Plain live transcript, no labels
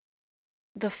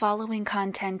The following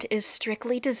content is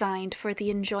strictly designed for the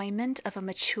enjoyment of a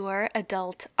mature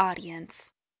adult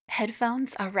audience.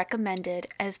 Headphones are recommended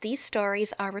as these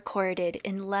stories are recorded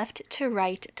in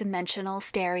left-to-right dimensional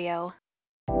stereo.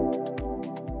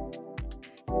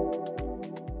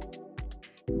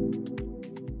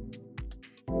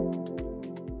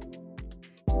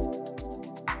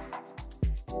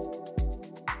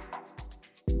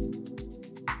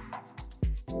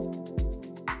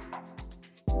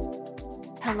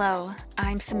 Hello,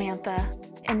 I'm Samantha,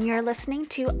 and you're listening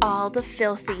to All the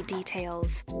Filthy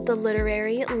Details, the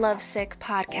literary lovesick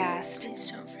podcast.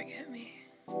 Please don't forget me.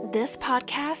 This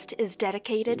podcast is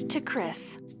dedicated to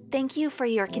Chris. Thank you for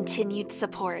your continued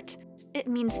support. It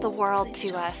means the world Please to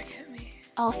don't us. forget me.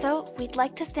 Also, we'd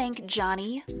like to thank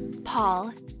Johnny,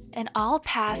 Paul, and all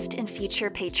past and future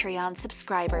Patreon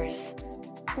subscribers.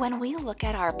 When we look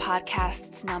at our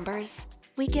podcast's numbers,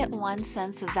 we get one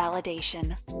sense of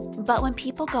validation. But when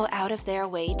people go out of their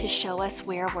way to show us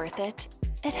we're worth it,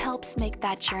 it helps make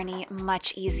that journey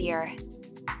much easier.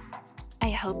 I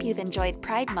hope you've enjoyed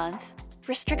Pride Month.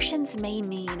 Restrictions may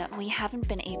mean we haven't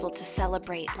been able to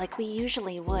celebrate like we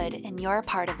usually would in your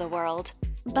part of the world,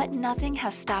 but nothing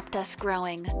has stopped us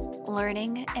growing,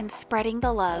 learning, and spreading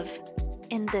the love.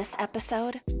 In this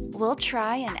episode, we'll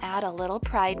try and add a little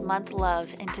Pride Month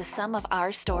love into some of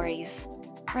our stories.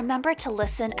 Remember to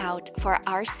listen out for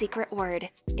our secret word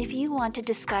if you want to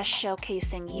discuss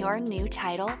showcasing your new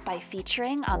title by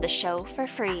featuring on the show for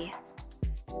free.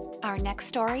 Our next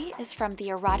story is from the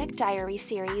erotic diary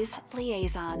series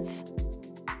Liaisons.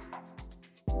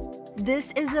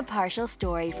 This is a partial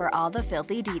story for All the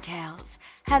Filthy Details.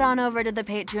 Head on over to the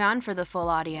Patreon for the full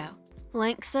audio.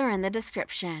 Links are in the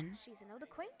description. She's an old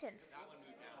acquaintance.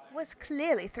 Was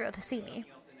clearly thrilled to see me.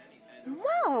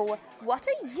 Whoa! What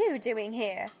are you doing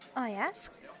here? I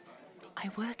asked.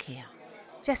 I work here.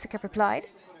 Jessica replied.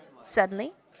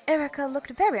 Suddenly, Erica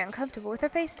looked very uncomfortable with her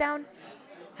face down.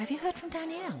 Have you heard from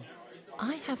Danielle?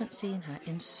 I haven't seen her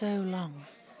in so long.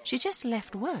 She just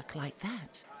left work like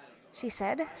that. She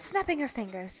said, snapping her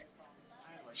fingers.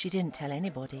 She didn't tell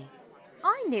anybody.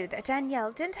 I knew that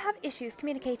Danielle didn't have issues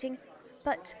communicating,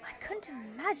 but I couldn't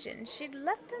imagine she'd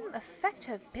let them affect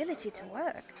her ability to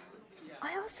work.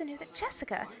 I also knew that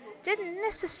Jessica didn't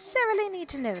necessarily need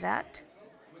to know that.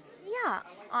 Yeah,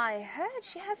 I heard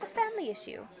she has a family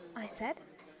issue, I said.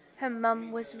 Her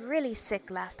mum was really sick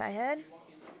last I heard.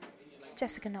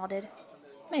 Jessica nodded.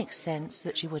 Makes sense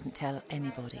that she wouldn't tell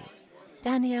anybody.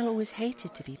 Danielle always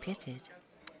hated to be pitted.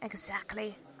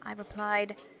 Exactly, I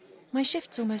replied. My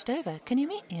shift's almost over. Can you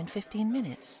meet me in 15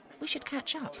 minutes? We should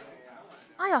catch up.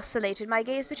 I oscillated my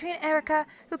gaze between Erica,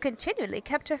 who continually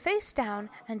kept her face down,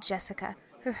 and Jessica,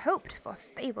 who hoped for a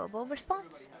favorable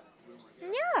response.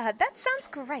 Yeah, that sounds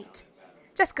great.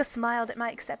 Jessica smiled at my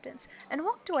acceptance and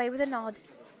walked away with a nod.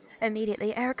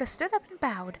 Immediately, Erica stood up and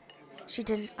bowed. She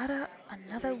didn't utter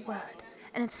another word,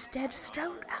 and instead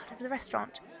strode out of the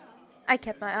restaurant. I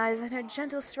kept my eyes on her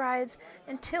gentle strides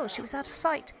until she was out of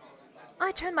sight.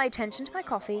 I turned my attention to my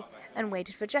coffee and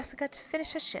waited for Jessica to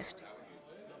finish her shift.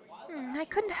 I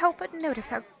couldn't help but notice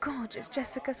how gorgeous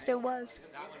Jessica still was.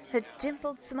 Her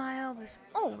dimpled smile was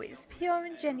always pure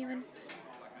and genuine.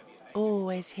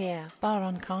 Always here. Bar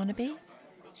on Carnaby?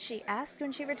 She asked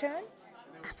when she returned.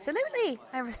 Absolutely,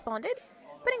 I responded,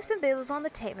 putting some bills on the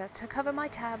table to cover my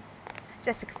tab.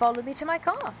 Jessica followed me to my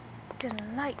car,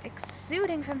 delight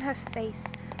exuding from her face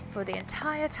for the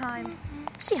entire time.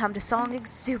 She hummed a song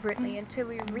exuberantly until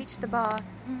we reached the bar.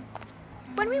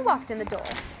 When we walked in the door,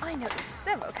 I noticed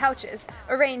several couches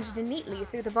arranged neatly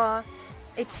through the bar.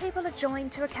 A table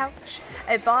adjoined to a couch.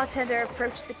 A bartender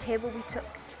approached the table we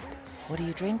took. What are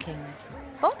you drinking?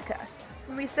 Vodka,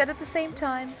 we said at the same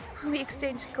time. We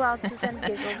exchanged glances and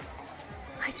giggled.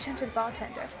 I turned to the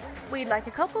bartender. We'd like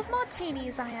a couple of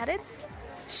martinis, I added.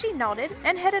 She nodded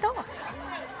and headed off.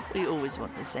 We always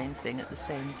want the same thing at the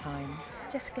same time.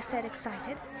 Jessica said,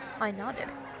 excited. I nodded,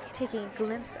 taking a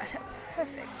glimpse at her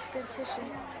perfect dentition.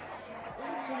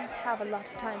 We didn't have a lot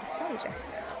of time to study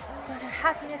Jessica, but her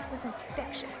happiness was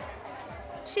infectious.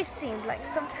 She seemed like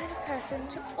some kind of person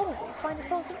to always find a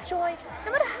source of joy,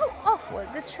 no matter how awkward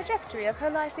the trajectory of her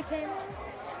life became.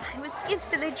 I was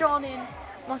instantly drawn in,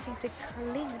 wanting to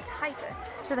cling tighter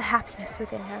to the happiness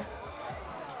within her.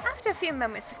 After a few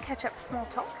moments of catch-up small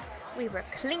talk, we were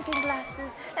clinking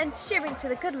glasses and cheering to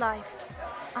the good life.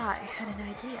 I had an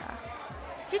idea.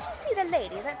 Did you see the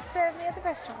lady that served me at the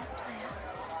restaurant? I asked.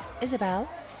 Isabel?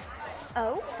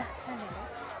 Oh, that's her name.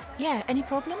 Yeah, any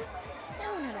problem?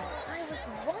 No. I was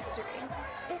wondering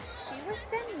if she was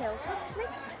Danielle's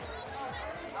replacement.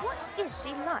 What is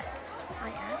she like? I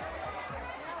asked.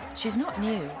 She's not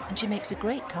new, and she makes a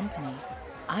great company.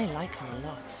 I like her a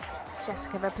lot.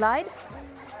 Jessica replied.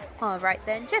 All right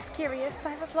then, just curious,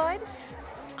 I replied.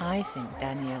 I think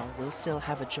Danielle will still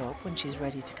have a job when she's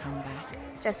ready to come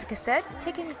back. Jessica said,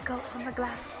 taking a gulp from her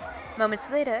glass. Moments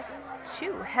later,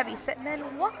 2 heavy-set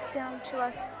men walked down to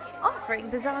us, offering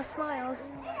bizarre smiles.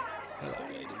 Hello,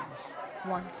 ladies.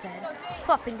 One said,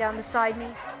 plopping down beside me.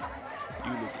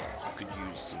 You look like you could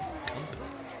use some company.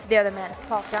 The other man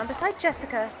plopped down beside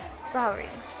Jessica, borrowing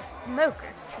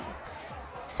smoker's teeth.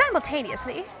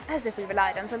 Simultaneously, as if we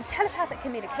relied on some telepathic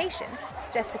communication,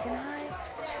 Jessica and I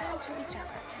turned to each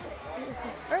other. It was the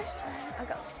first time I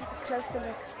got to take a closer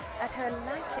look at her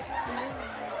elastic blue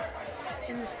eyes.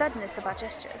 In the suddenness of our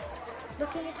gestures,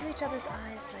 looking into each other's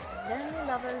eyes like lonely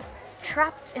lovers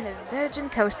trapped in a virgin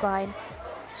coastline,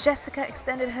 Jessica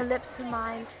extended her lips to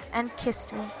mine and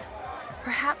kissed me.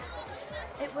 Perhaps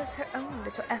it was her own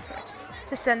little effort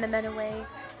to send the men away,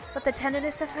 but the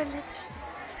tenderness of her lips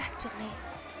affected me.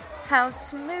 How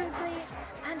smoothly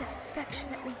and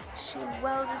affectionately she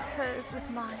welded hers with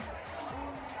mine.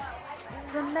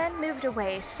 The men moved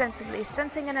away, sensibly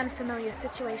sensing an unfamiliar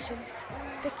situation.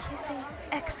 The kissing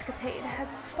escapade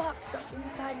had sparked something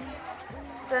inside me,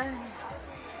 burning,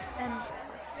 endless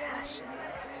of passion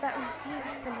that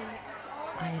refused to leave.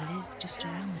 I live just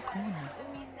around the corner.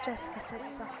 Jessica said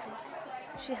softly.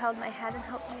 She held my hand and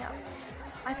helped me up.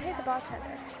 I paid the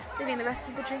bartender, leaving the rest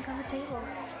of the drink on the table.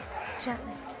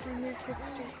 Gently, we moved through the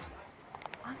street,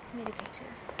 uncommunicative.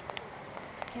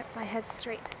 I kept my head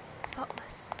straight,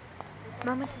 thoughtless.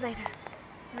 Moments later,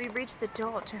 we reached the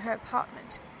door to her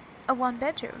apartment, a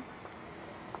 1-bedroom.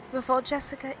 Before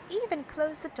Jessica even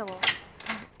closed the door,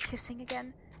 we were kissing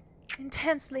again,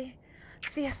 intensely,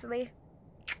 fiercely.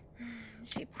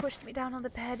 She pushed me down on the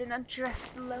bed and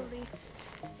undressed slowly,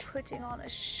 putting on a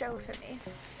show for me.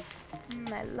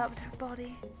 I loved her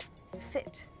body,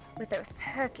 fit with those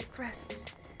perky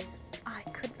breasts. I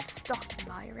couldn't stop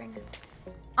admiring.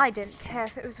 I didn't care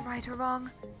if it was right or wrong.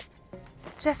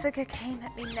 Jessica came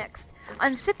at me next,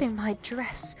 unzipping my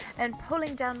dress and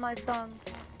pulling down my thong.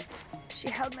 She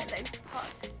held my legs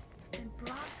apart and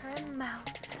brought her mouth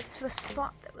to the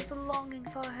spot that was longing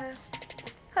for her.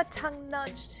 Her tongue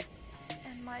nudged,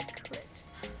 and my clit,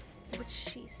 which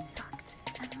she sucked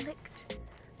and licked,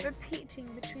 repeating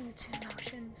between the 2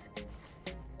 motions.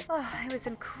 Oh, it was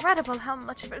incredible how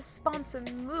much of her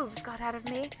responsive moves got out of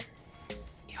me.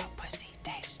 Your pussy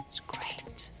tastes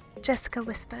great, Jessica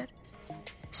whispered.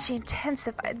 She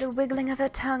intensified the wiggling of her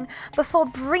tongue before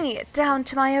bringing it down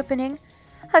to my opening.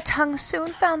 Her tongue soon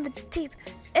found the deep,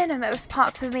 innermost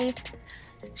parts of me.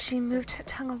 She moved her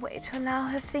tongue away to allow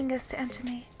her fingers to enter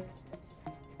me.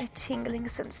 A tingling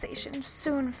sensation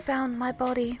soon found my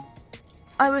body.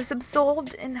 I was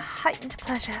absorbed in heightened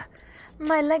pleasure,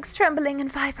 my legs trembling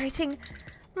and vibrating.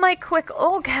 My quick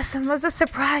orgasm was a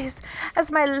surprise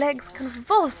as my legs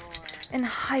convulsed in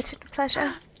heightened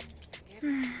pleasure.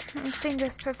 My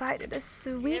fingers provided a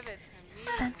sweet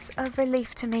sense of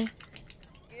relief to me.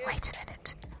 Wait a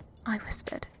minute, I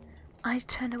whispered. I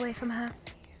turned away from her,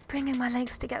 bringing my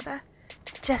legs together.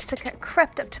 Jessica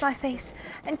crept up to my face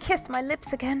and kissed my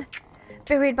lips again.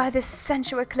 Buoyed by this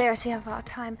sensual clarity of our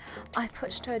time, I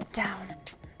pushed her down.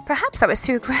 Perhaps I was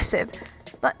too aggressive,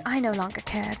 but I no longer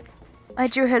cared. I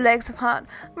drew her legs apart,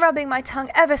 rubbing my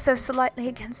tongue ever so slightly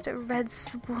against a red,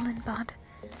 swollen bud.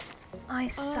 I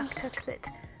sucked her clit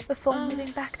before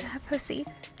moving back to her pussy,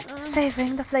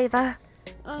 savoring the flavor.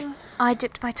 I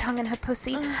dipped my tongue in her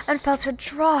pussy and felt her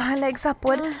draw her legs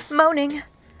upward, moaning.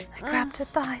 I grabbed her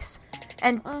thighs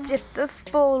and dipped the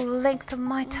full length of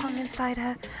my tongue inside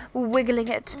her, wiggling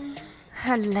it.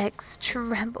 Her legs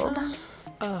trembled.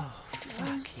 Oh,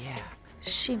 fuck yeah.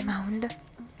 She moaned.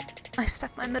 I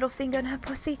stuck my middle finger in her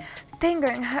pussy,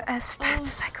 fingering her as fast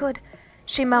as I could.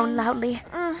 She moaned loudly.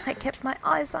 I kept my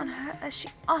eyes on her as she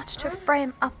arched her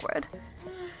frame upward.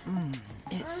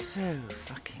 It's so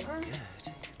fucking good,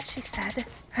 she said,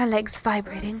 her legs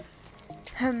vibrating.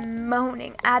 Her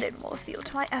moaning added more fuel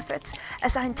to my efforts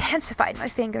as I intensified my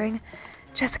fingering.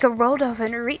 Jessica rolled over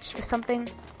and reached for something.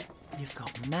 You've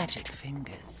got magic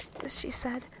fingers, she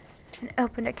said, and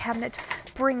opened a cabinet,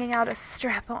 bringing out a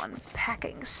strap-on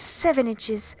packing 7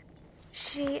 inches.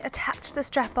 She attached the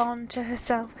strap-on to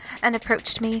herself and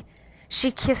approached me.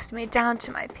 She kissed me down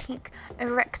to my pink,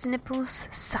 erect nipples,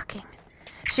 sucking.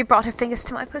 She brought her fingers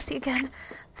to my pussy again,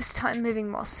 this time moving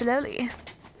more slowly.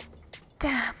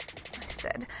 Damn, I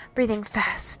said, breathing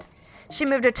fast. She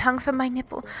moved her tongue from my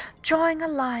nipple, drawing a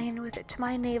line with it to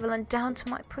my navel and down to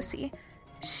my pussy.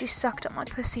 She sucked on my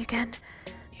pussy again.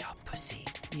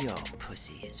 Your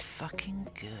pussy is fucking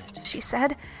good, she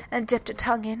said, and dipped her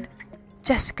tongue in.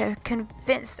 Jessica,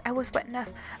 convinced I was wet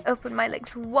enough, opened my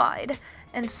legs wide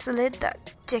and slid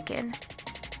that dick in.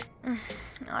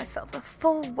 I felt the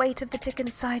full weight of the dick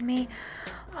inside me.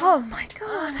 Oh my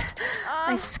god.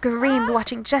 I screamed,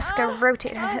 watching Jessica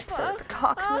rotate her hips so that the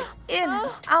cock moved in and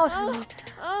out of me.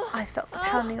 I felt the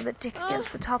pounding of the dick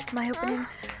against the top of my opening,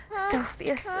 so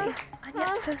fiercely, and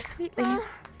yet so sweetly.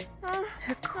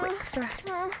 Her quick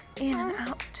thrusts in and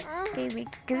out gave me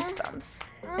goosebumps,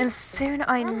 and soon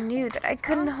I knew that I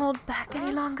couldn't hold back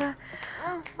any longer.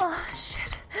 Oh,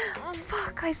 shit.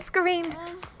 Fuck, I screamed,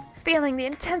 feeling the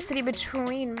intensity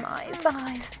between my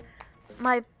thighs.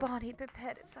 My body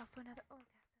prepared itself for another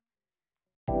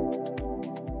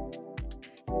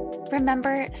orgasm.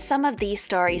 Remember, some of these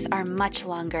stories are much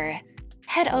longer.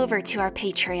 Head over to our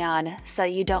Patreon so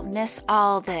you don't miss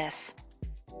all this.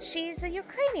 She's a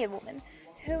Ukrainian woman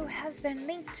who has been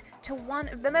linked to one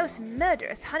of the most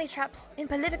murderous honey traps in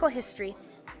political history.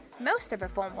 Most of her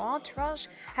former entourage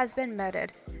has been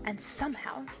murdered, and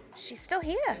somehow she's still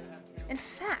here. In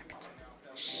fact,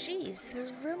 she's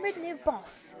the rumored new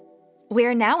boss.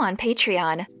 We're now on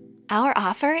Patreon. Our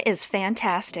offer is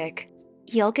fantastic.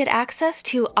 You'll get access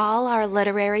to all our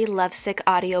literary lovesick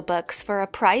audiobooks for a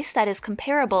price that is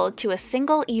comparable to a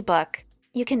single ebook.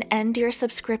 You can end your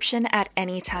subscription at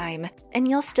any time, and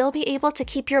you'll still be able to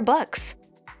keep your books.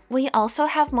 We also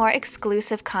have more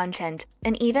exclusive content,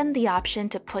 and even the option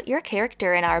to put your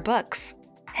character in our books.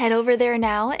 Head over there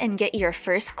now and get your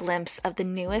first glimpse of the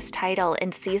newest title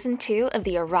in Season 2 of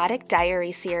the Erotic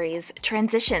Diary series,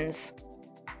 Transitions.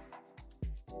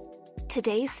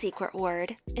 Today's secret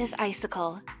word is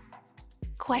icicle.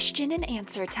 Question and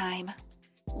answer time.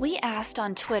 We asked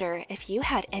on Twitter if you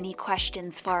had any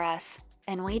questions for us,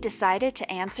 and we decided to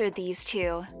answer these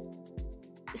too.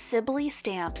 Sibley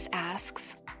Stamps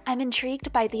asks, I'm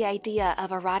intrigued by the idea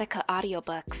of erotica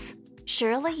audiobooks.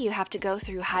 Surely you have to go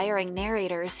through hiring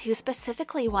narrators who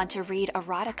specifically want to read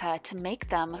erotica to make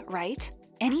them, right?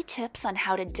 Any tips on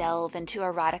how to delve into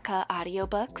erotica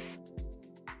audiobooks?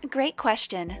 Great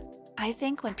question. I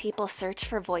think when people search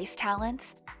for voice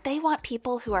talents, they want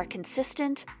people who are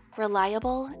consistent,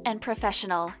 reliable, and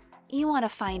professional. You want to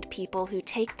find people who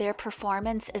take their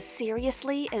performance as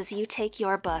seriously as you take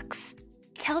your books.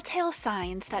 Telltale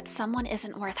signs that someone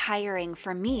isn't worth hiring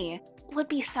for me would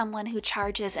be someone who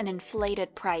charges an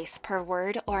inflated price per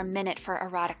word or minute for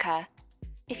erotica.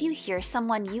 If you hear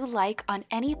someone you like on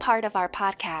any part of our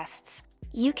podcasts,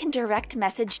 you can direct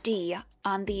message D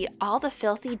on the All the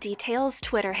Filthy Details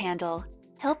Twitter handle.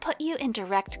 He'll put you in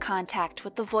direct contact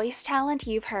with the voice talent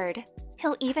you've heard.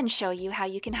 He'll even show you how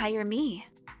you can hire me.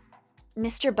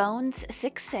 Mr.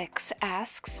 Bones66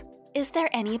 asks, is there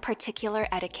any particular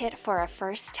etiquette for a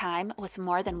first time with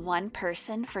more than one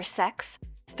person for sex,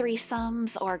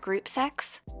 threesomes, or group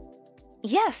sex?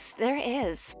 Yes, there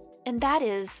is. And that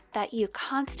is that you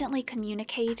constantly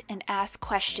communicate and ask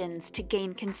questions to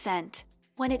gain consent.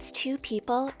 When it's two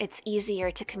people, it's easier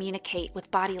to communicate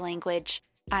with body language,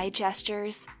 eye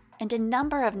gestures, and a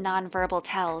number of nonverbal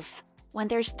tells. When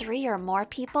there's 3 or more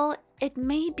people, it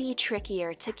may be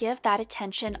trickier to give that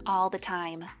attention all the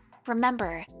time.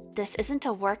 Remember, this isn't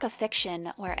a work of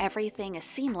fiction where everything is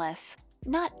seamless.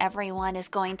 Not everyone is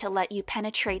going to let you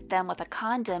penetrate them with a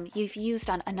condom you've used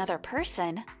on another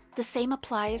person. The same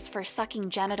applies for sucking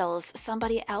genitals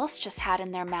somebody else just had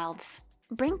in their mouths.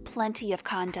 Bring plenty of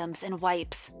condoms and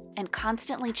wipes, and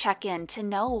constantly check in to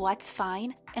know what's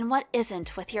fine and what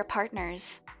isn't with your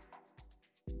partners.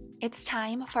 It's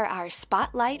time for our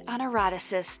Spotlight on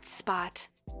Eroticists spot.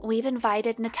 We've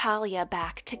invited Natalia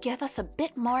back to give us a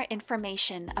bit more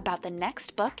information about the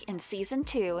next book in Season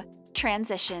 2,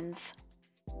 Transitions.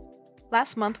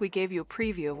 Last month we gave you a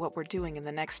preview of what we're doing in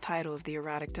the next title of the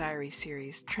Erotic Diary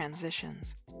series,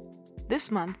 Transitions. This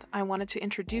month, I wanted to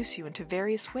introduce you into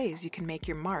various ways you can make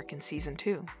your mark in Season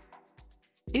 2.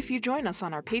 If you join us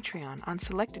on our Patreon on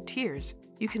selected tiers,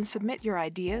 you can submit your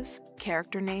ideas,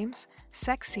 character names,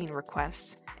 sex scene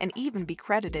requests, and even be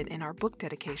credited in our book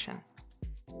dedication.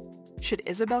 Should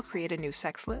Isabel create a new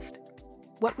sex list?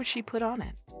 What would she put on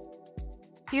it?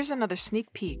 Here's another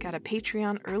sneak peek at a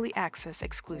Patreon early access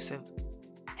exclusive.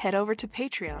 Head over to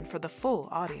Patreon for the full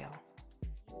audio.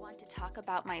 You want to talk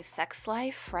about my sex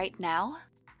life right now?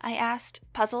 I asked,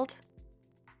 puzzled.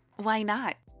 Why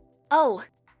not? Oh,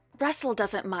 Russell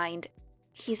doesn't mind.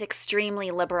 He's extremely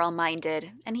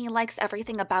liberal-minded, and he likes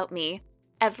everything about me.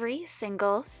 Every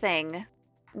single thing.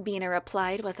 Bina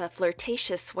replied with a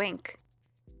flirtatious wink.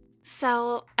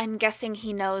 So, I'm guessing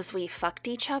he knows we fucked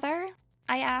each other?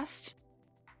 I asked.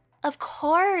 Of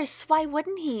course, why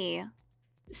wouldn't he?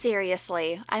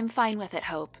 Seriously, I'm fine with it,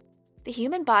 Hope. The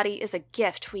human body is a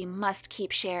gift we must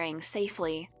keep sharing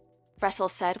safely, Russell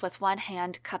said with one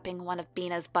hand cupping one of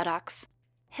Bina's buttocks,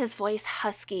 his voice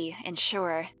husky and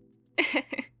sure.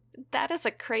 That is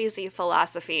a crazy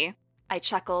philosophy, I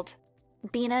chuckled.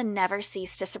 Bina never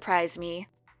ceased to surprise me.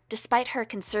 Despite her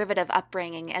conservative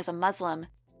upbringing as a Muslim,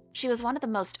 she was one of the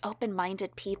most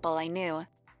open-minded people I knew,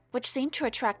 which seemed to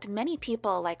attract many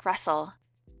people like Russell.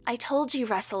 I told you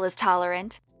Russell is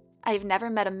tolerant. I've never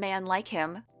met a man like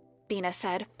him, Bina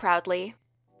said proudly.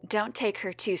 Don't take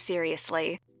her too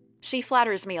seriously. She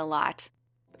flatters me a lot,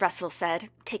 Russell said,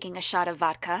 taking a shot of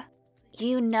vodka.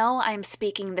 You know I'm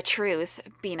speaking the truth,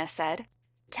 Bina said,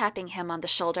 tapping him on the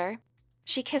shoulder.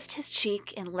 She kissed his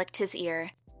cheek and licked his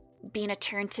ear. Bina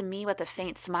turned to me with a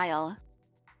faint smile.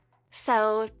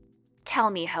 So, tell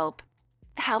me, Hope,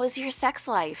 how is your sex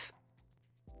life?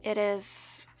 It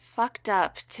is fucked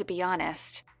up, to be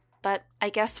honest, but I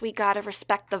guess we gotta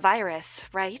respect the virus,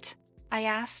 right? I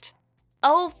asked.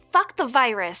 Oh, fuck the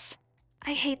virus!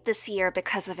 I hate this year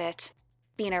because of it,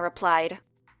 Bina replied.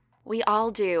 We all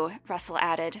do, Russell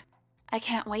added. I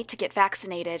can't wait to get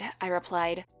vaccinated, I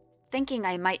replied, thinking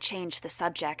I might change the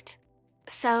subject.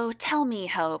 So tell me,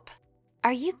 Hope,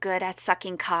 are you good at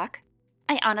sucking cock?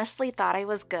 I honestly thought I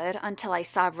was good until I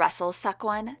saw Russell suck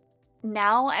one.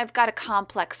 Now I've got a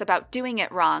complex about doing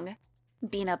it wrong,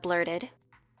 Bina blurted.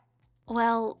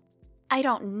 Well, I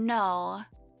don't know.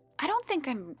 I don't think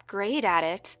I'm great at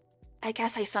it. I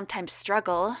guess I sometimes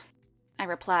struggle, I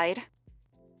replied.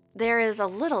 There is a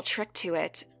little trick to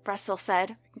it, Russell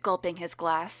said, gulping his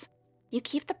glass. You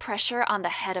keep the pressure on the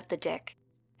head of the dick,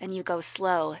 and you go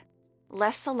slow.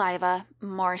 Less saliva,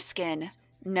 more skin,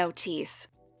 no teeth,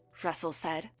 Russell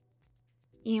said.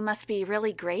 You must be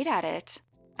really great at it,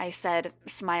 I said,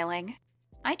 smiling.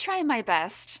 I try my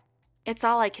best. It's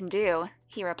all I can do,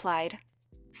 he replied.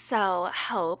 So,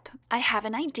 Hope, I have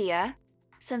an idea.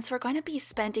 Since we're going to be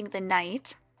spending the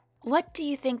night, what do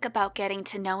you think about getting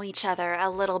to know each other a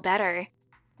little better?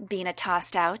 Bina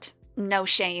tossed out, no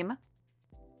shame.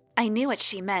 I knew what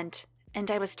she meant, and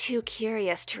I was too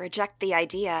curious to reject the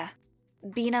idea.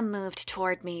 Bina moved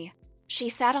toward me. She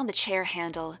sat on the chair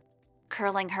handle,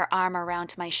 curling her arm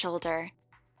around my shoulder.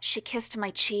 She kissed my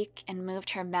cheek and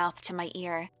moved her mouth to my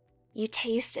ear. You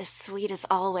taste as sweet as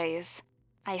always.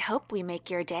 I hope we make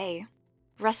your day.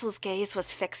 Russell's gaze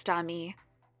was fixed on me.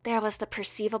 There was the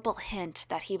perceivable hint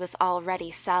that he was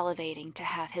already salivating to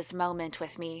have his moment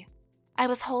with me. I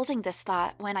was holding this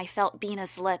thought when I felt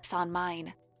Bina's lips on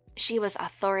mine. She was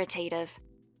authoritative,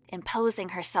 imposing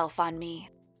herself on me.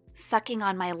 Sucking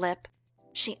on my lip,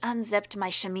 she unzipped my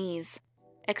chemise,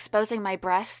 exposing my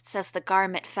breasts as the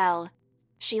garment fell.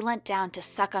 She leant down to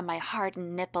suck on my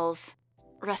hardened nipples.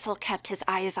 Russell kept his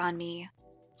eyes on me.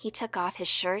 He took off his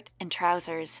shirt and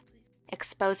trousers,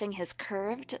 exposing his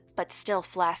curved but still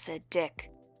flaccid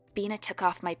dick. Bina took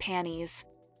off my panties.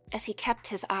 As he kept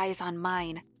his eyes on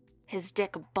mine, his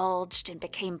dick bulged and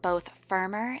became both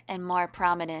firmer and more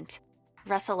prominent.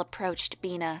 Russell approached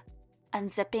Bina,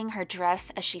 unzipping her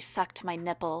dress as she sucked my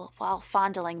nipple while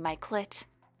fondling my clit.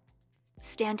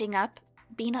 Standing up,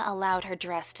 Bina allowed her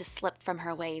dress to slip from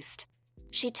her waist.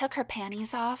 She took her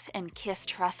panties off and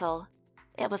kissed Russell.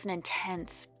 It was an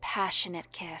intense,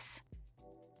 passionate kiss.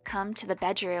 Come to the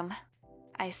bedroom,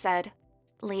 I said,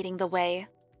 leading the way.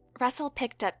 Russell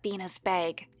picked up Bina's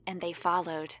bag, and they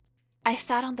followed. I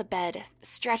sat on the bed,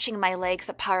 stretching my legs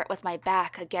apart with my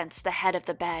back against the head of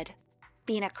the bed.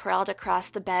 Bina crawled across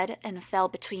the bed and fell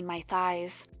between my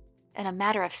thighs. In a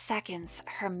matter of seconds,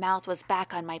 her mouth was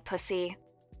back on my pussy.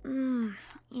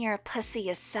 Your pussy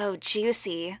is so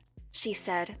juicy, she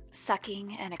said,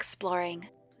 sucking and exploring.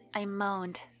 I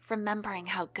moaned, remembering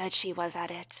how good she was at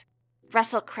it.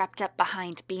 Russell crept up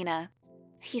behind Bina.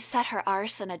 He set her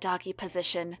arse in a doggy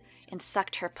position and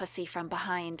sucked her pussy from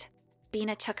behind.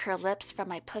 Bina took her lips from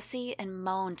my pussy and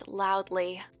moaned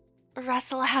loudly.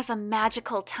 Russell has a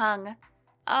magical tongue.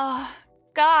 Oh,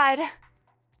 God!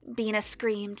 Bina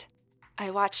screamed.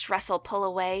 I watched Russell pull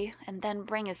away and then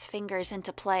bring his fingers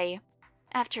into play.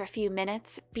 After a few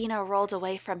minutes, Bina rolled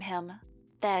away from him.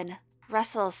 Then,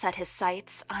 Russell set his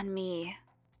sights on me.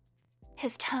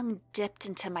 His tongue dipped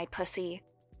into my pussy,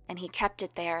 and he kept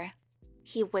it there.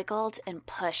 He wiggled and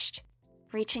pushed,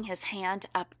 reaching his hand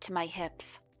up to my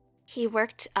hips. He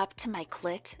worked up to my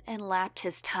clit and lapped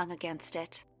his tongue against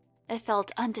it. It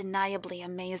felt undeniably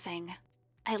amazing.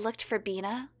 I looked for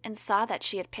Bina and saw that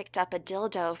she had picked up a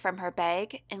dildo from her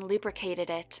bag and lubricated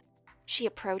it. She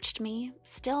approached me,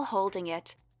 still holding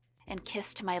it, and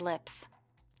kissed my lips.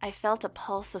 I felt a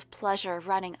pulse of pleasure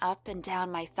running up and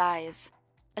down my thighs,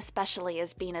 especially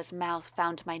as Bina's mouth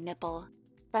found my nipple.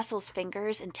 Russell's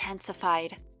fingers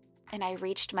intensified. and I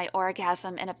reached my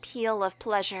orgasm in a peal of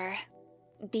pleasure.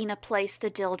 Bina placed the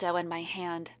dildo in my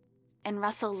hand, and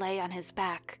Russell lay on his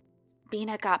back.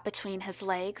 Bina got between his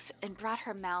legs and brought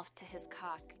her mouth to his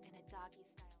cock in a doggy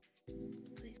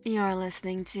style. You're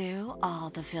listening to All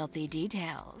the Filthy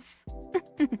Details.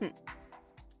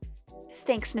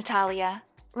 Thanks, Natalia.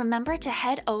 Remember to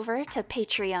head over to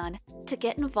Patreon to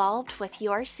get involved with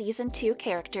your Season 2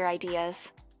 character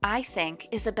ideas. I think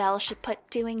Isabel should put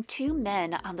doing 2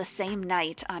 men on the same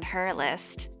night on her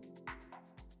list.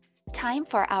 Time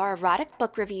for our erotic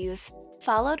book reviews,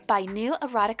 followed by new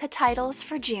erotica titles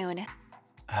for June.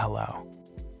 Hello,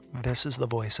 this is the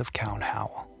voice of Count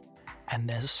Howell, and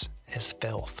this is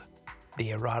Filth,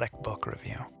 the erotic book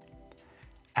review.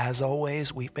 As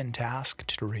always, we've been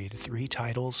tasked to read 3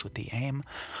 titles with the aim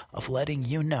of letting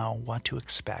you know what to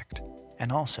expect,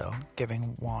 and also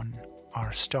giving one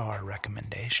our star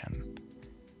recommendation.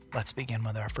 Let's begin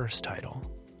with our first title,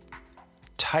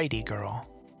 Tidy Girl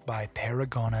by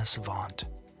Paragona Savant.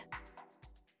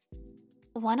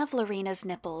 One of Lorena's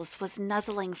nipples was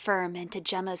nuzzling firm into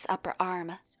Gemma's upper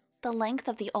arm. The length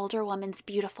of the older woman's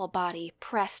beautiful body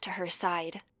pressed to her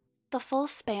side. The full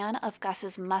span of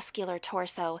Gus's muscular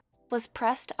torso was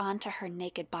pressed onto her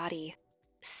naked body,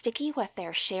 sticky with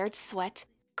their shared sweat,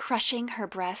 crushing her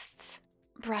breasts,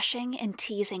 brushing and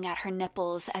teasing at her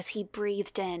nipples as he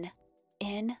breathed in,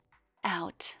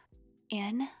 out,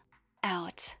 in,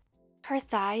 out. Her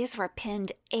thighs were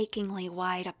pinned achingly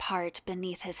wide apart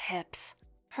beneath his hips.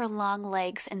 Her long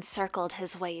legs encircled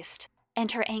his waist,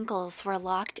 and her ankles were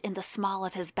locked in the small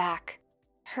of his back.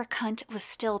 Her cunt was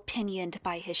still pinioned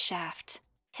by his shaft,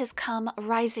 his cum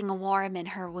rising warm in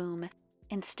her womb,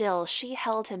 and still she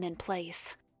held him in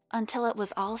place, until it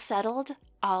was all settled,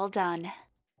 all done.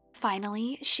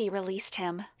 Finally, she released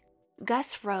him.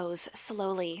 Gus rose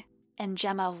slowly, and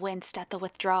Gemma winced at the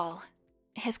withdrawal.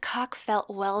 His cock felt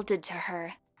welded to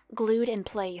her, glued in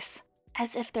place,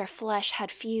 as if their flesh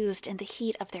had fused in the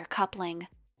heat of their coupling,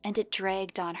 and it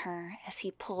dragged on her as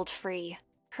he pulled free,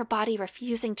 her body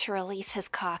refusing to release his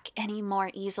cock any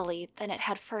more easily than it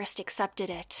had first accepted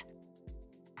it.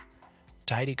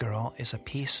 Tidy Girl is a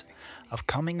piece of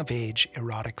coming-of-age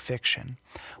erotic fiction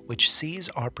which sees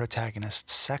our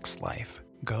protagonist's sex life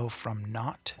go from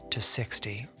 0 to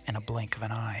 60 in a blink of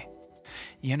an eye.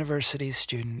 University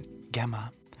student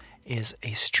Gemma is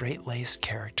a straight-laced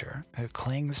character who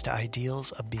clings to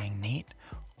ideals of being neat,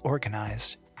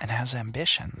 organized, and has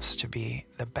ambitions to be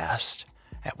the best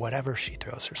at whatever she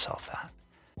throws herself at.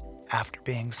 After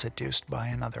being seduced by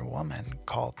another woman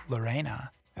called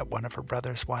Lorena at one of her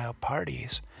brother's wild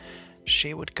parties,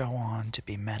 she would go on to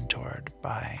be mentored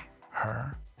by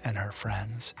her and her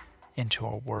friends into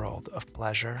a world of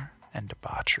pleasure and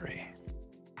debauchery.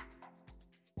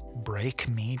 Break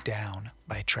Me Down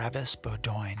by Travis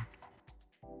Baudoin.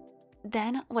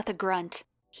 Then, with a grunt,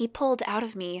 he pulled out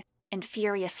of me and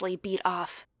furiously beat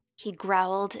off. He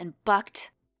growled and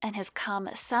bucked, and his cum,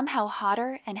 somehow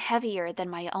hotter and heavier than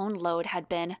my own load had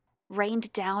been,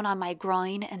 rained down on my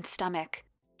groin and stomach.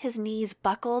 His knees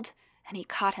buckled, and he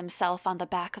caught himself on the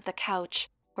back of the couch,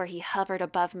 where he hovered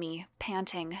above me,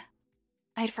 panting.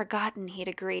 I'd forgotten he'd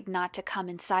agreed not to come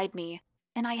inside me,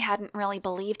 and I hadn't really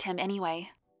believed him anyway.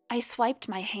 I swiped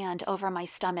my hand over my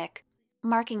stomach,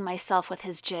 marking myself with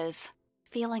his jizz.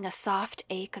 Feeling a soft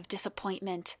ache of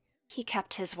disappointment, he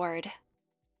kept his word.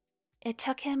 It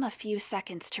took him a few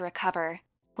seconds to recover.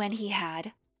 When he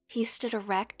had, he stood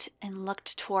erect and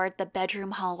looked toward the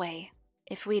bedroom hallway.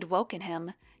 If we'd woken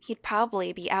him, he'd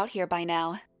probably be out here by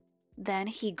now. Then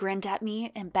he grinned at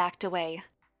me and backed away,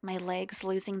 my legs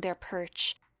losing their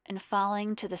perch and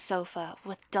falling to the sofa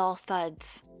with dull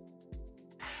thuds.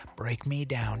 Break Me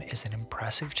Down is an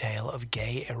impressive tale of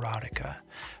gay erotica,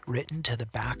 written to the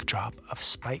backdrop of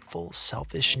spiteful,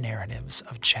 selfish narratives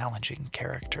of challenging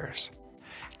characters.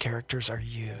 Characters are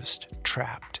used,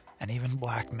 trapped, and even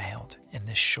blackmailed in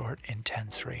this short,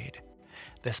 intense read.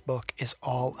 This book is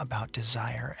all about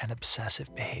desire and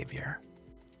obsessive behavior.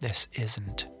 This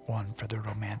isn't one for the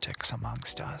romantics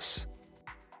amongst us.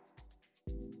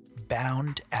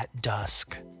 Bound at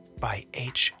Dusk by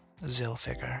H.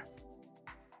 Zilfiger.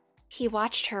 He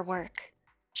watched her work.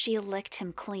 She licked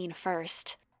him clean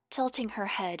first, tilting her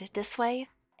head this way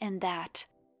and that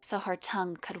so her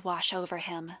tongue could wash over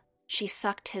him. She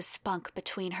sucked his spunk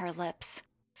between her lips,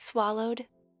 swallowed,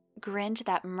 grinned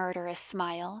that murderous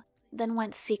smile, then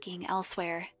went seeking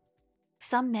elsewhere.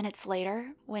 Some minutes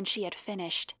later, when she had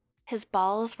finished, his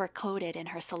balls were coated in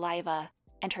her saliva,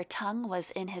 and her tongue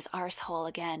was in his arsehole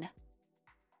again.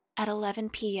 At 11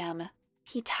 p.m.,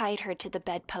 he tied her to the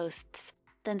bedposts,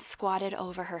 then squatted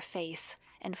over her face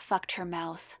and fucked her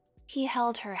mouth. He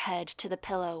held her head to the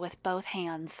pillow with both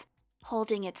hands,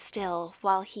 holding it still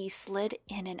while he slid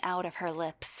in and out of her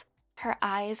lips. Her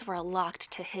eyes were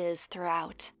locked to his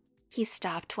throughout. He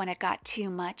stopped when it got too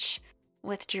much,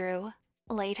 withdrew,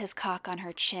 laid his cock on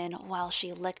her chin while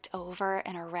she licked over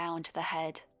and around the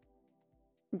head.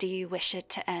 "Do you wish it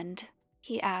to end?"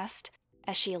 he asked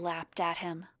as she lapped at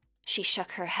him. She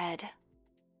shook her head.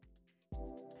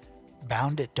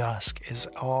 Bound at Dusk is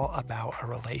all about a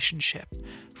relationship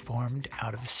formed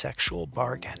out of sexual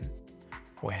bargain,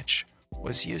 which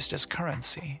was used as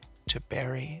currency to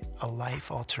bury a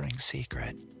life-altering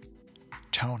secret.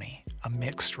 Tony, a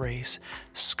mixed-race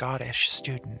Scottish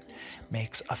student,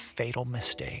 makes a fatal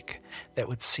mistake that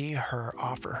would see her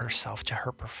offer herself to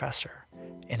her professor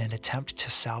in an attempt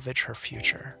to salvage her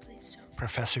future.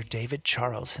 Professor David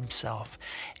Charles himself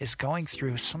is going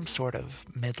through some sort of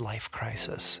midlife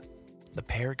crisis. The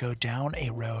pair go down a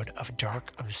road of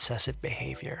dark, obsessive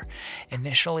behavior,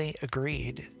 initially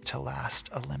agreed to last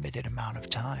a limited amount of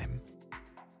time.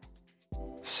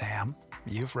 Sam,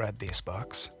 you've read these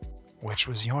books. Which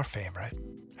was your favorite,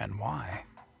 and why?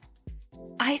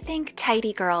 I think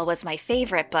Tidy Girl was my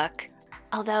favorite book,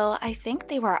 although I think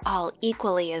they were all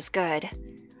equally as good.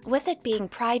 With it being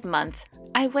Pride Month,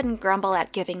 I wouldn't grumble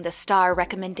at giving the star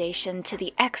recommendation to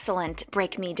the excellent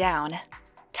Break Me Down.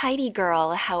 Tidy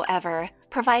Girl, however,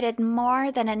 provided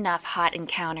more than enough hot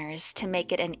encounters to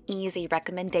make it an easy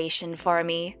recommendation for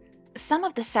me. Some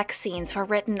of the sex scenes were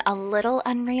written a little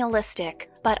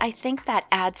unrealistic, but I think that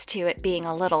adds to it being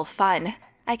a little fun.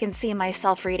 I can see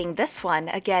myself reading this one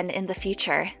again in the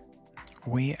future.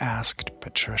 We asked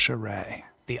Patricia Ray,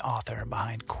 the author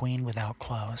behind Queen Without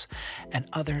Clothes and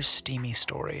other steamy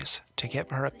stories, to give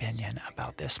her opinion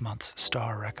about this month's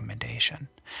star recommendation,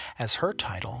 as her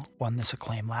title won this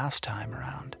acclaim last time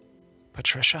around.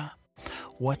 Patricia,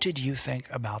 what did you think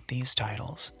about these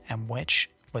titles, and which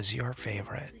was your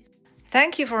favorite?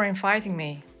 Thank you for inviting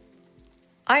me.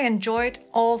 I enjoyed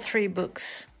all 3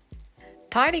 books.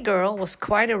 Tidy Girl was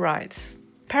quite a ride.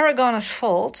 Paragon's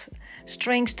Fault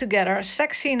strings together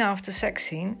sex scene after sex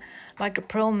scene like a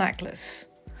pearl necklace.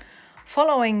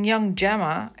 Following young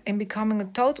Gemma in becoming a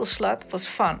total slut was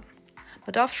fun,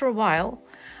 but after a while,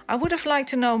 I would have liked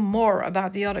to know more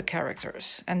about the other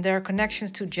characters and their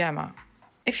connections to Gemma.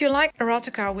 If you like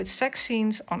erotica with sex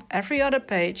scenes on every other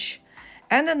page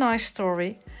and a nice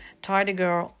story, Tidy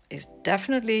Girl is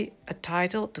definitely a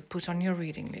title to put on your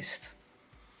reading list.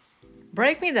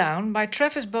 Break Me Down by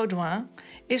Travis Baudouin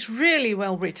is really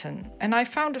well written, and I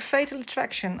found the fatal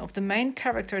attraction of the main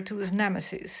character to his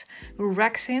nemesis, who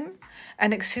wrecks him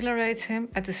and exhilarates him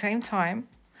at the same time,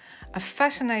 a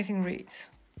fascinating read.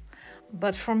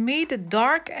 But for me, the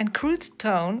dark and crude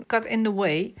tone got in the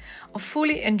way of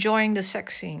fully enjoying the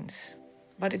sex scenes.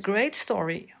 But a great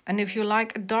story, and if you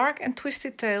like a dark and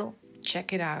twisted tale,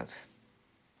 check it out.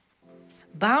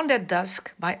 Bound at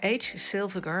Dusk by H.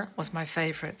 Silviger was my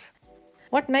favorite.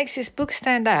 What makes this book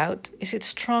stand out is its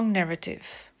strong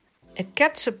narrative. It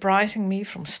kept surprising me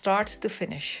from start to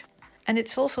finish, and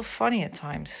it's also funny at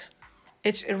times.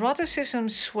 Its eroticism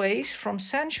sways from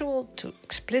sensual to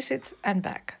explicit and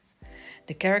back.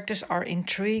 The characters are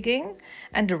intriguing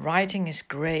and the writing is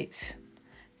great.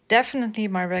 Definitely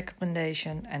my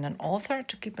recommendation and an author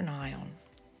to keep an eye on.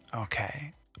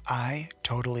 Okay, I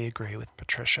totally agree with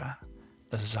Patricia.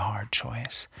 This is a hard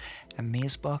choice, and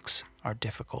these books are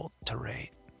difficult to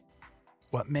rate.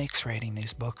 What makes rating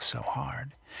these books so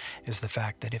hard is the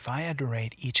fact that if I had to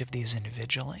rate each of these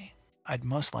individually, I'd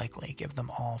most likely give them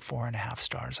all 4.5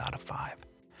 stars out of 5.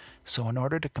 So in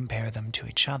order to compare them to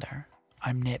each other,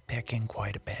 I'm nitpicking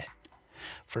quite a bit.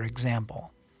 For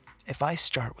example, if I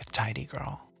start with Tidy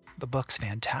Girl, the book's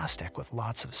fantastic with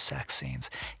lots of sex scenes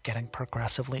getting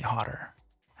progressively hotter.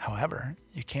 However,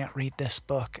 you can't read this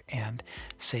book and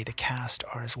say the cast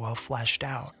are as well fleshed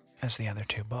out as the other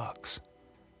 2 books.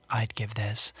 I'd give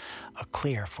this a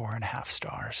clear 4.5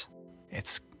 stars.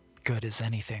 It's good as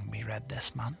anything we read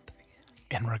this month.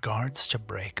 In regards to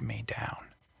Break Me Down,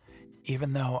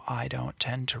 even though I don't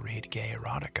tend to read gay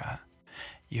erotica,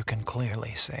 you can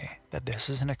clearly see that this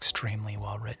is an extremely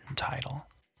well-written title.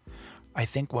 I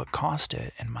think what cost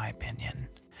it, in my opinion,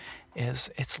 is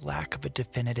its lack of a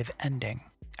definitive ending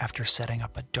after setting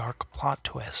up a dark plot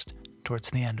twist towards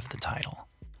the end of the title.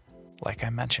 Like I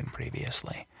mentioned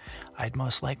previously, I'd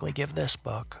most likely give this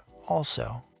book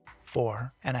also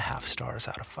 4.5 stars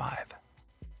out of 5.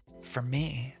 For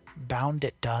me, Bound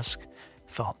at Dusk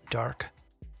felt dark,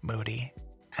 moody,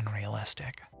 and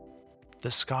realistic.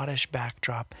 The Scottish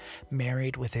backdrop,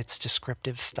 married with its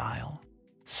descriptive style,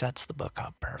 sets the book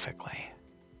up perfectly.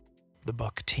 The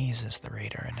book teases the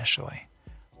reader initially,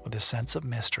 with a sense of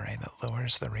mystery that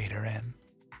lures the reader in.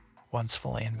 Once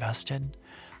fully invested,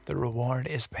 the reward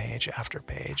is page after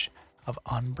page of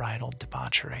unbridled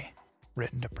debauchery,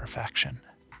 written to perfection.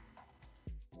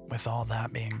 With all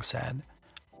that being said,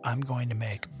 I'm going to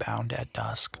make Bound at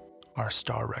Dusk our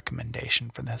star recommendation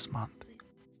for this month.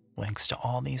 Links to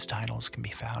all these titles can be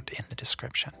found in the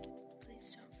description.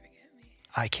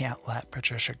 I can't let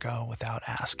Patricia go without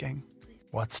asking,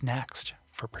 what's next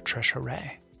for Patricia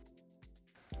Ray?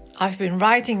 I've been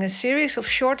writing a series of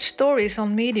short stories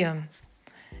on Medium.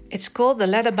 It's called The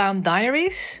Leatherbound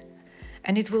Diaries,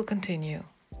 and it will continue.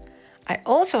 I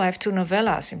also have 2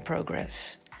 novellas in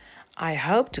progress. I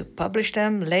hope to publish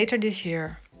them later this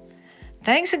year.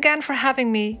 Thanks again for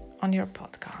having me on your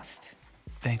podcast.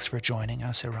 Thanks for joining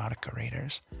us, erotica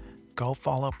readers. Go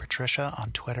follow Patricia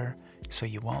on Twitter so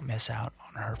you won't miss out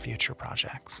on her future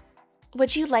projects.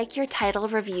 Would you like your title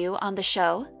review on the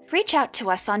show? Reach out to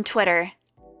us on Twitter.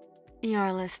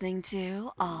 You're listening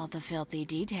to All the Filthy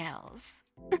Details.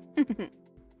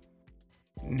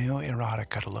 New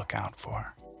erotica to look out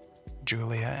for.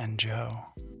 Julia and Joe,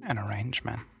 an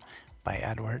arrangement by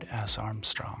Edward S.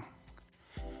 Armstrong.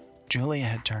 Julia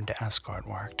had turned to escort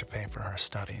work to pay for her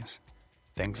studies.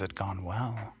 Things had gone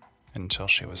well until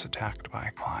she was attacked by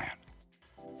a client.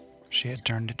 She had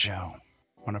turned to Joe,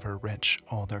 one of her rich,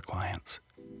 older clients,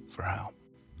 for help.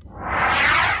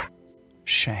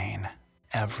 Shane,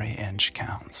 Every Inch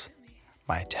Counts,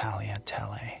 by Talia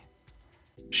Telle.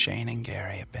 Shane and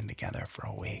Gary have been together for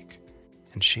a week,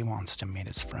 and she wants to meet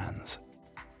his friends.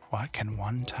 What can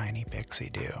one tiny pixie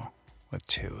do with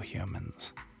 2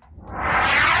 humans?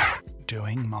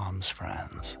 Doing Mom's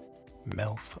Friends,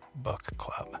 MILF Book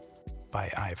Club,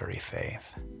 by Ivory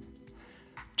Faith.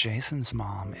 Jason's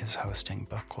mom is hosting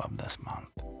book club this month,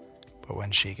 but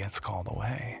when she gets called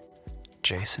away,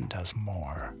 Jason does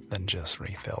more than just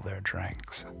refill their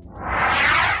drinks.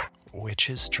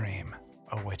 Witch's Dream,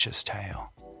 A Witch's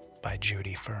Tale, by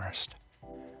Judy First.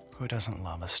 Who doesn't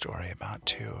love a story about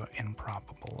 2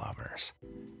 improbable lovers,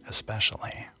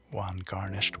 especially one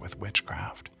garnished with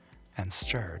witchcraft and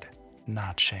stirred,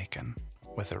 not shaken,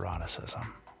 with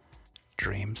eroticism?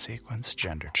 Dream sequence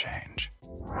gender change.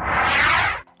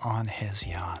 On His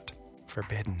Yacht,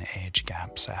 Forbidden Age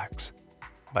Gap Sex,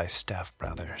 by Steph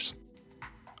Brothers.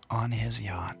 On His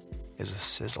Yacht is a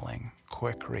sizzling,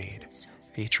 quick read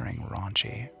featuring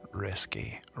raunchy,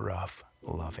 risky, rough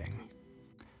loving.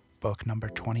 Book number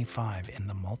 25 in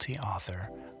the multi-author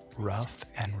Rough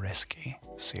and Risky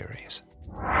series.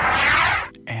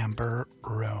 Amber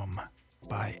Room,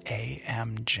 by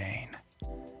A.M. Jane.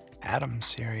 Adam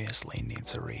seriously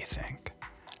needs a rethink.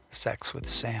 Sex with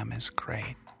Sam is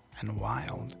great and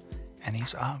wild, and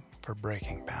he's up for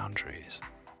breaking boundaries.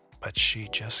 But she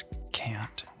just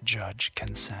can't judge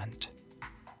consent.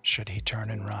 Should he turn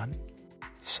and run?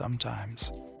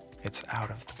 Sometimes it's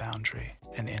out of the boundary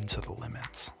and into the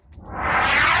limits.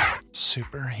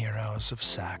 Superheroes of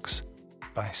Sex,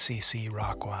 by C.C.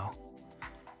 Rockwell.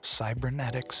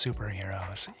 Cybernetic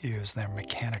superheroes use their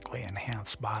mechanically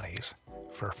enhanced bodies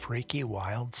for freaky,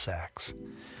 wild sex.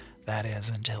 That is,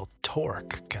 until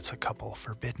Torque gets a couple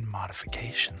forbidden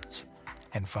modifications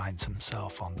and finds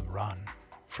himself on the run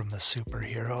from the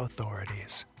superhero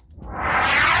authorities.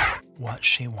 What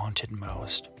She Wanted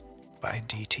Most, by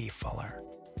D.T. Fuller.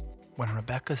 When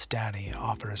Rebecca's daddy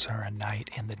offers her a night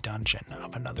in the dungeon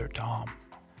of another dom,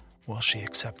 will she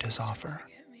accept his offer?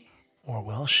 Or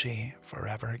will she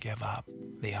forever give up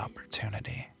the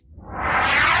opportunity?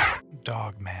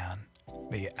 Dogman,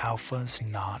 The Alpha's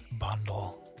Knot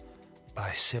Bundle,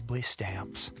 by Sibley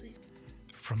Stamps.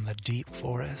 From the deep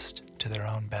forest to their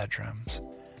own bedrooms,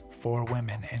 4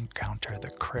 women encounter the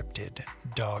cryptid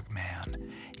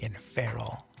Dogman in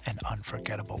feral and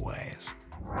unforgettable ways.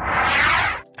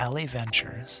 Ellie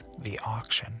Ventures, The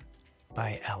Auction,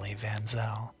 by Ellie Van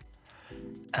Zell.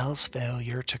 Elle's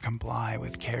failure to comply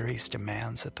with Carrie's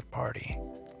demands at the party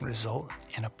result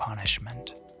in a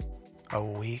punishment. A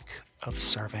week of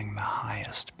serving the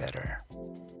highest bidder.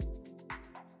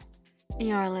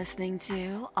 You're listening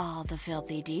to All the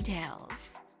Filthy Details.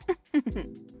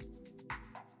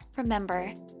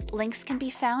 Remember, links can be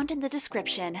found in the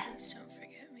description. Don't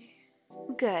forget me.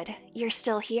 Good, you're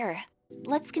still here.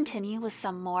 Let's continue with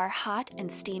some more hot and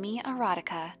steamy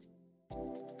erotica.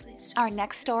 Our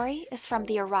next story is from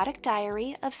the Erotic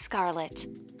Diary of Scarlet.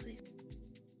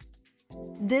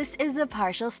 This is a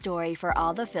partial story for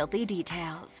All the Filthy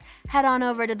Details. Head on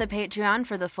over to the Patreon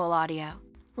for the full audio.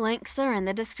 Links are in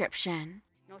the description.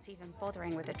 Not even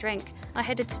bothering with a drink, I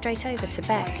headed straight over to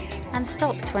Beck and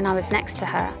stopped when I was next to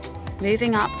her,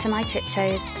 moving up to my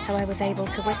tiptoes so I was able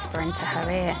to whisper into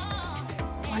her ear.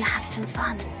 want to have some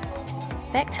fun?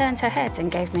 Beck turned her head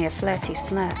and gave me a flirty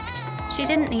smirk. She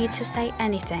didn't need to say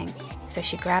anything, so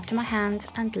she grabbed my hand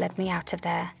and led me out of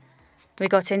there. We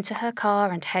got into her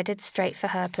car and headed straight for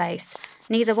her place.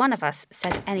 Neither one of us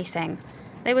said anything.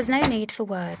 There was no need for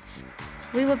words.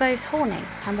 We were both horny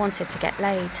and wanted to get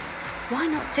laid. Why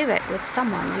not do it with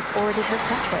someone you've already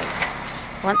hooked up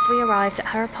with? Once we arrived at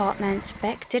her apartment,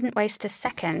 Beck didn't waste a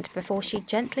second before she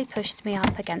gently pushed me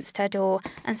up against her door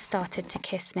and started to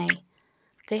kiss me.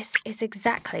 This is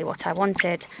exactly what I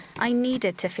wanted. I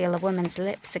needed to feel a woman's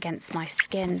lips against my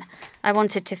skin. I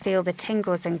wanted to feel the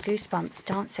tingles and goosebumps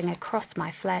dancing across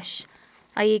my flesh.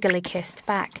 I eagerly kissed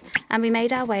back, and we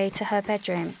made our way to her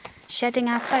bedroom, shedding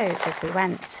our clothes as we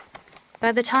went.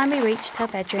 By the time we reached her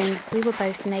bedroom, we were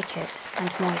both naked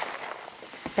and moist.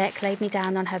 Beck laid me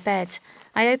down on her bed.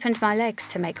 I opened my legs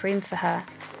to make room for her.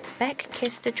 Beck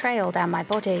kissed a trail down my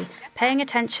body, paying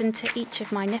attention to each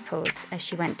of my nipples as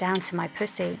she went down to my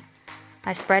pussy.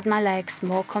 I spread my legs,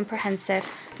 more comprehensive,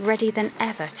 ready than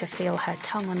ever to feel her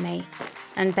tongue on me.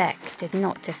 And Beck did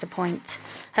not disappoint.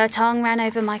 Her tongue ran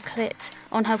over my clit,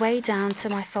 on her way down to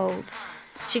my folds.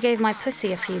 She gave my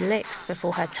pussy a few licks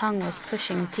before her tongue was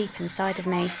pushing deep inside of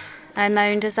me. I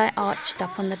moaned as I arched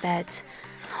up on the bed.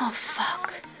 Oh,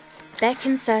 fuck. Beck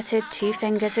inserted 2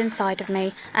 fingers inside of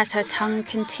me as her tongue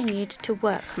continued to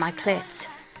work my clit.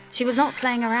 She was not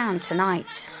playing around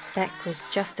tonight. Beck was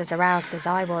just as aroused as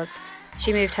I was.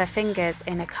 She moved her fingers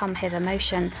in a come-hither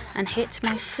motion and hit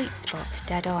my sweet spot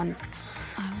dead on.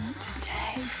 I want to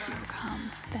taste your cum,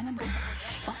 then I'm gonna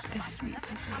fuck this sweet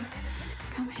pussy.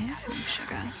 Come here for me,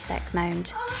 sugar. Beck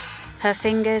moaned. Her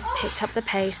fingers picked up the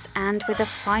pace, and with a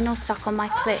final suck on my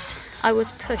clit, I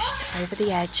was pushed over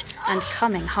the edge and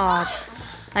coming hard.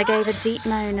 I gave a deep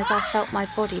moan as I felt my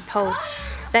body pulse.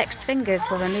 Beck's fingers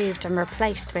were removed and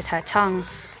replaced with her tongue.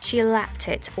 She lapped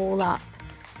it all up.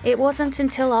 It wasn't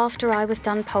until after I was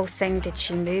done pulsing did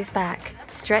she move back,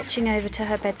 stretching over to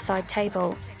her bedside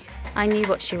table. I knew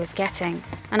what she was getting,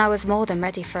 and I was more than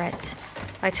ready for it.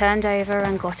 I turned over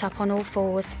and got up on all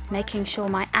fours, making sure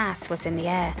my ass was in the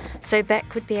air, so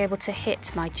Beck would be able to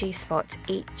hit my G-spot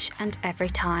each and every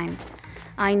time.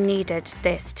 I needed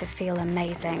this to feel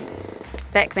amazing.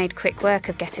 Beck made quick work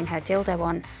of getting her dildo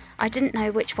on. I didn't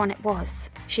know which one it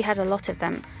was. She had a lot of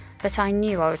them, but I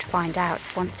knew I would find out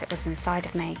once it was inside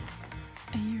of me.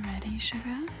 Are you ready,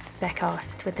 sugar? Beck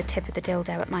asked with the tip of the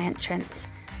dildo at my entrance.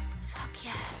 Fuck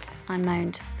yeah. I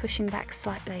moaned, pushing back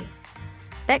slightly.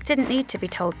 Beck didn't need to be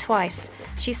told twice.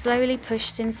 She slowly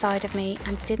pushed inside of me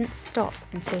and didn't stop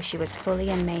until she was fully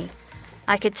in me.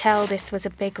 I could tell this was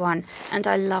a big one, and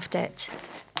I loved it.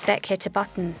 Beck hit a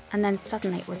button, and then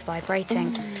suddenly it was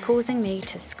vibrating, causing me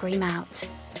to scream out.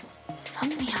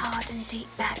 Fuck me hard and deep,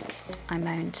 Beck, I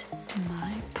moaned.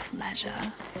 My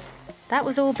pleasure. That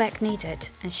was all Beck needed,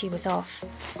 and she was off.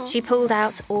 She pulled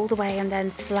out all the way and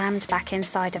then slammed back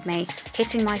inside of me,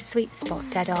 hitting my sweet spot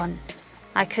dead on.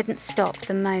 I couldn't stop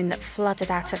the moan that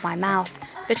flooded out of my mouth.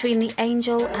 Between the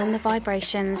angel and the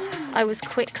vibrations, I was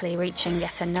quickly reaching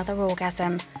yet another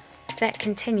orgasm. Beck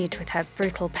continued with her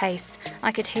brutal pace.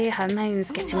 I could hear her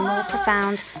moans getting more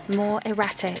profound, more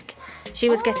erratic. She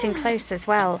was getting close as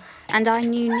well, and I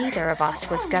knew neither of us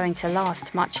was going to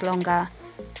last much longer.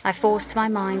 I forced my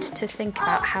mind to think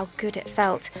about how good it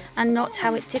felt, and not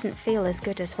how it didn't feel as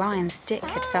good as Ryan's dick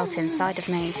had felt inside of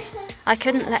me. I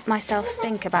couldn't let myself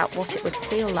think about what it would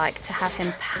feel like to have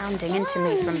him pounding into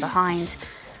me from behind.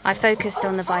 I focused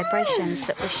on the vibrations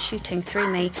that were shooting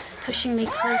through me, pushing me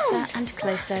closer and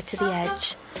closer to the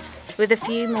edge. With a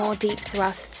few more deep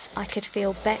thrusts, I could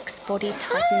feel Beck's body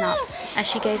tighten up as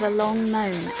she gave a long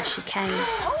moan as she came.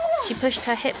 She pushed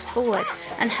her hips forward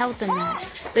and held them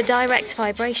there. The direct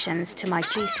vibrations to my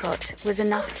G-spot was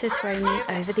enough to throw me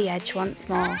over the edge once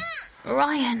more.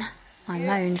 "Ryan!" I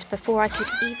moaned before I could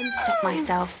even stop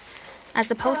myself. As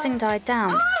the pulsing died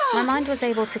down, my mind was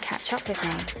able to catch up with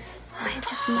me. I had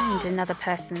just moaned another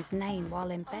person's name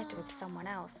while in bed with someone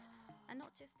else, and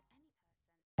not just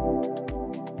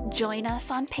any. Join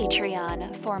us on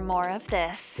Patreon for more of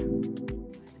this.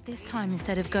 This time,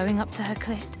 instead of going up to her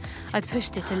clit, I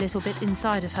pushed it a little bit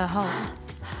inside of her hole.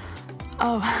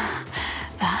 Oh,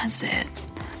 that's it.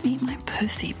 Meet my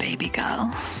pussy, baby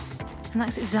girl. And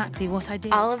that's exactly what I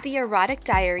did. All of the Erotic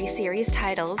Diary series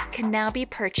titles can now be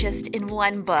purchased in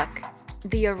one book.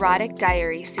 The Erotic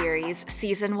Diary series,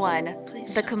 Season 1,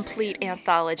 the complete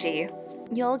anthology.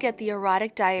 You'll get the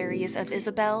erotic diaries of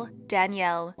Isabel,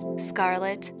 Danielle,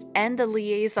 Scarlett, and the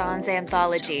Liaisons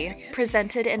anthology,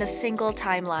 presented in a single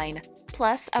timeline,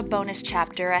 plus a bonus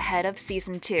chapter ahead of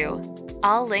Season 2.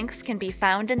 All links can be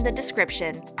found in the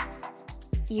description.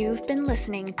 You've been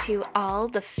listening to All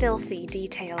the Filthy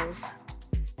Details,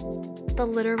 the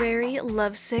Literary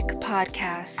Lovesick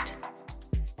Podcast.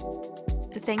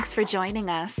 Thanks for joining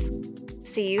us.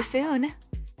 See you soon.